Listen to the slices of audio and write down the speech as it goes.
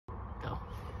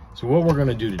So what we're going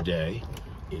to do today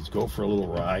is go for a little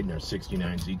ride in our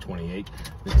 69 Z28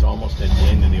 that's almost at the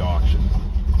end of the auction.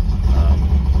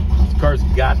 This car's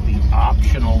got the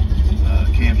optional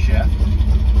camshaft,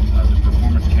 the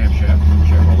performance camshaft from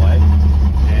Chevrolet,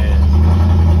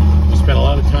 and we spent a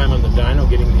lot of time on the dyno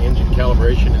getting the engine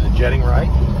calibration and the jetting right,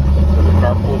 so the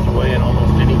car pulls away in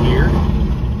almost any gear.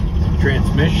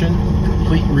 Transmission,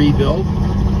 complete rebuild,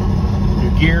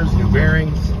 new gears, new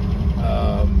bearings,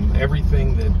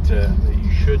 everything that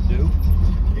you should do,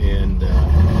 and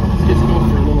just go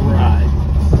for a little ride.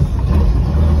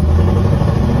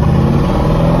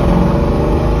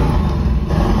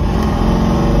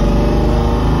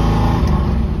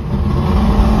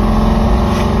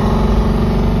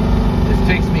 This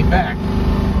takes me back.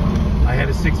 I had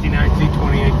a 69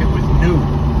 Z28 that was new,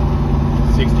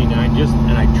 69,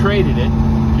 and I traded it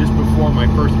just before my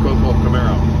first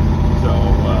Camaro. So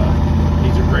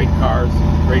these are great cars,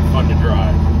 great fun to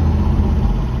drive.